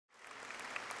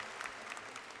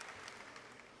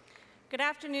Good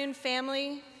afternoon,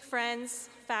 family, friends,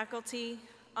 faculty,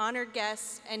 honored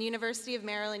guests, and University of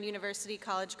Maryland University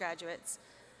College graduates.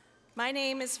 My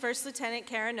name is First Lieutenant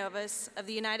Cara of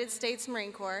the United States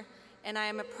Marine Corps, and I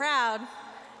am a proud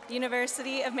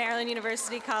University of Maryland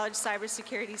University College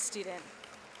cybersecurity student.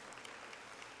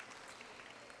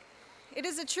 It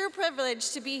is a true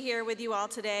privilege to be here with you all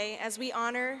today as we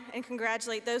honor and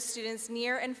congratulate those students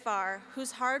near and far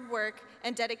whose hard work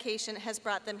and dedication has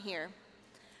brought them here.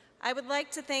 I would like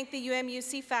to thank the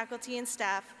UMUC faculty and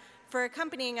staff for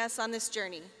accompanying us on this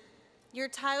journey. Your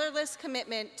tireless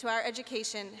commitment to our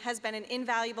education has been an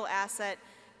invaluable asset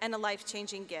and a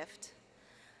life-changing gift.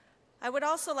 I would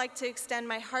also like to extend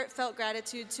my heartfelt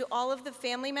gratitude to all of the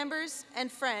family members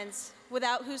and friends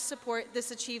without whose support this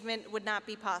achievement would not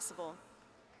be possible.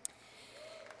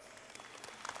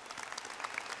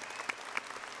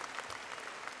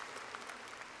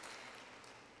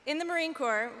 In the Marine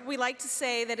Corps, we like to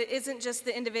say that it isn't just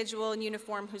the individual in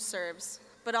uniform who serves,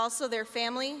 but also their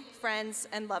family, friends,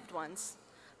 and loved ones.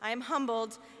 I am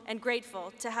humbled and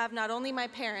grateful to have not only my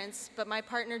parents, but my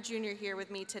partner Junior here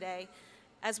with me today,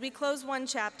 as we close one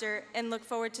chapter and look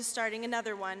forward to starting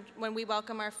another one when we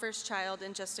welcome our first child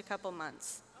in just a couple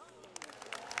months.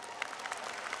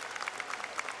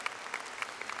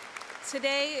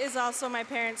 Today is also my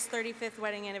parents' 35th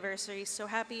wedding anniversary, so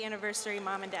happy anniversary,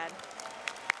 Mom and Dad.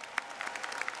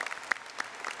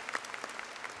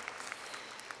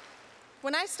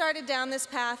 When I started down this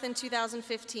path in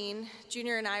 2015,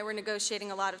 Junior and I were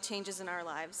negotiating a lot of changes in our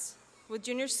lives. With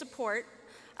Junior's support,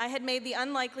 I had made the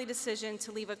unlikely decision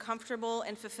to leave a comfortable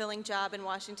and fulfilling job in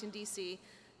Washington, D.C.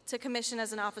 to commission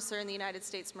as an officer in the United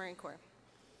States Marine Corps.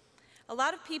 A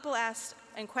lot of people asked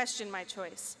and questioned my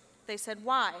choice. They said,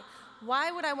 why?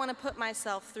 Why would I want to put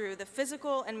myself through the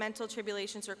physical and mental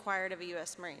tribulations required of a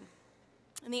U.S. Marine?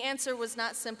 And the answer was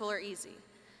not simple or easy.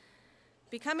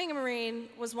 Becoming a Marine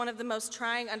was one of the most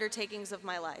trying undertakings of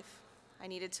my life. I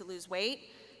needed to lose weight,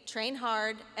 train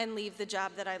hard, and leave the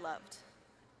job that I loved.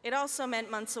 It also meant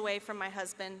months away from my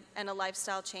husband and a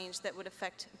lifestyle change that would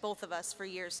affect both of us for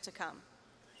years to come.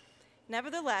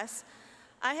 Nevertheless,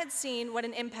 I had seen what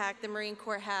an impact the Marine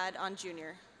Corps had on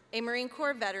Junior, a Marine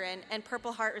Corps veteran and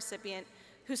Purple Heart recipient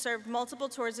who served multiple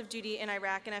tours of duty in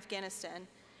Iraq and Afghanistan,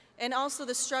 and also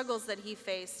the struggles that he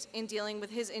faced in dealing with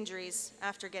his injuries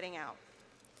after getting out.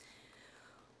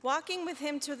 Walking with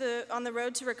him on the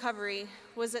road to recovery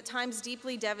was at times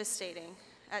deeply devastating,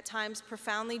 at times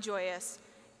profoundly joyous,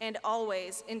 and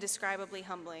always indescribably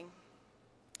humbling.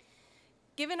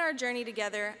 Given our journey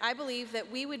together, I believe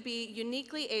that we would be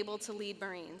uniquely able to lead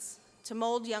Marines, to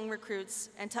mold young recruits,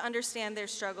 and to understand their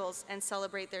struggles and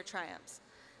celebrate their triumphs.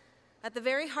 At the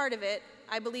very heart of it,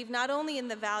 I believe not only in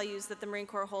the values that the Marine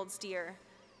Corps holds dear,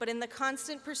 but in the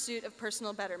constant pursuit of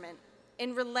personal betterment,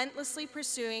 in relentlessly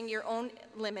pursuing your own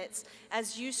limits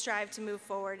as you strive to move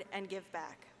forward and give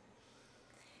back.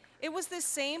 It was this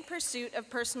same pursuit of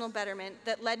personal betterment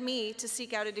that led me to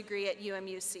seek out a degree at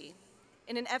UMUC,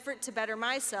 in an effort to better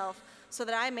myself so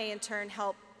that I may in turn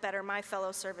help better my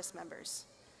fellow service members.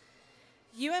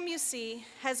 UMUC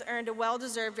has earned a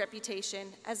well-deserved reputation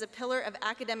as a pillar of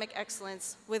academic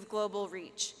excellence with global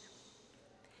reach.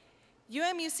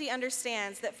 UMUC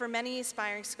understands that for many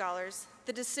aspiring scholars,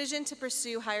 the decision to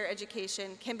pursue higher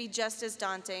education can be just as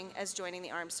daunting as joining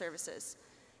the armed services,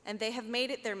 and they have made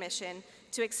it their mission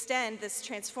to extend this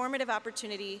transformative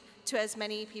opportunity to as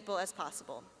many people as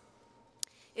possible.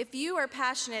 If you are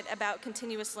passionate about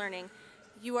continuous learning,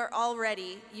 you are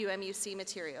already UMUC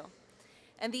material.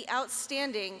 And the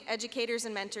outstanding educators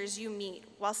and mentors you meet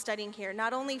while studying here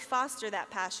not only foster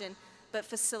that passion, but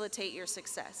facilitate your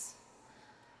success.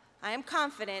 I am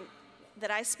confident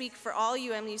that I speak for all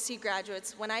UMUC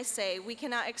graduates when I say we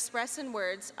cannot express in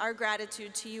words our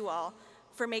gratitude to you all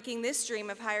for making this dream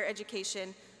of higher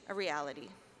education a reality.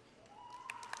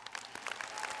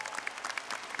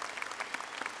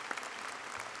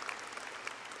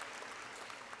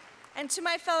 And to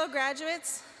my fellow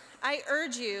graduates, I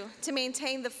urge you to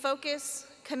maintain the focus,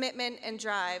 commitment, and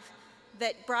drive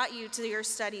that brought you to your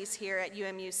studies here at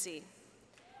UMUC.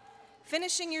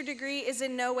 Finishing your degree is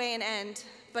in no way an end,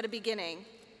 but a beginning.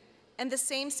 And the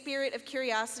same spirit of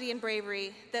curiosity and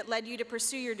bravery that led you to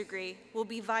pursue your degree will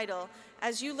be vital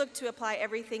as you look to apply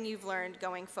everything you've learned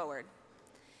going forward.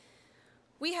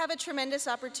 We have a tremendous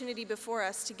opportunity before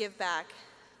us to give back,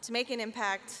 to make an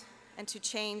impact, and to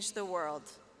change the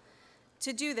world.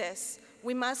 To do this,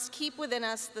 we must keep within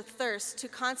us the thirst to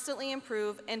constantly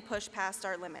improve and push past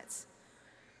our limits.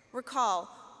 Recall,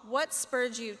 what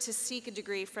spurred you to seek a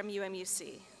degree from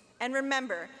UMUC? And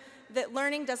remember that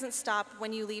learning doesn't stop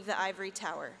when you leave the ivory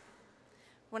tower.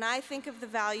 When I think of the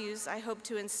values I hope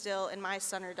to instill in my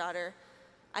son or daughter,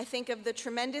 I think of the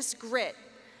tremendous grit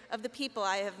of the people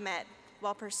I have met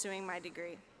while pursuing my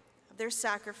degree, of their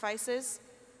sacrifices,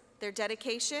 their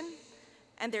dedication,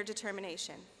 and their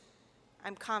determination.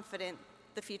 I'm confident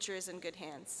the future is in good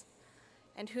hands.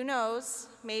 And who knows,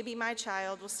 maybe my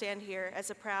child will stand here as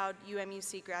a proud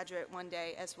UMUC graduate one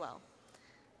day as well.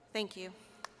 Thank you.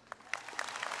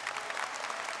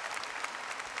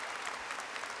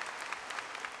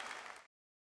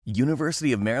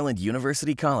 University of Maryland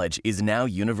University College is now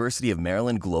University of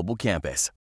Maryland Global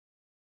Campus.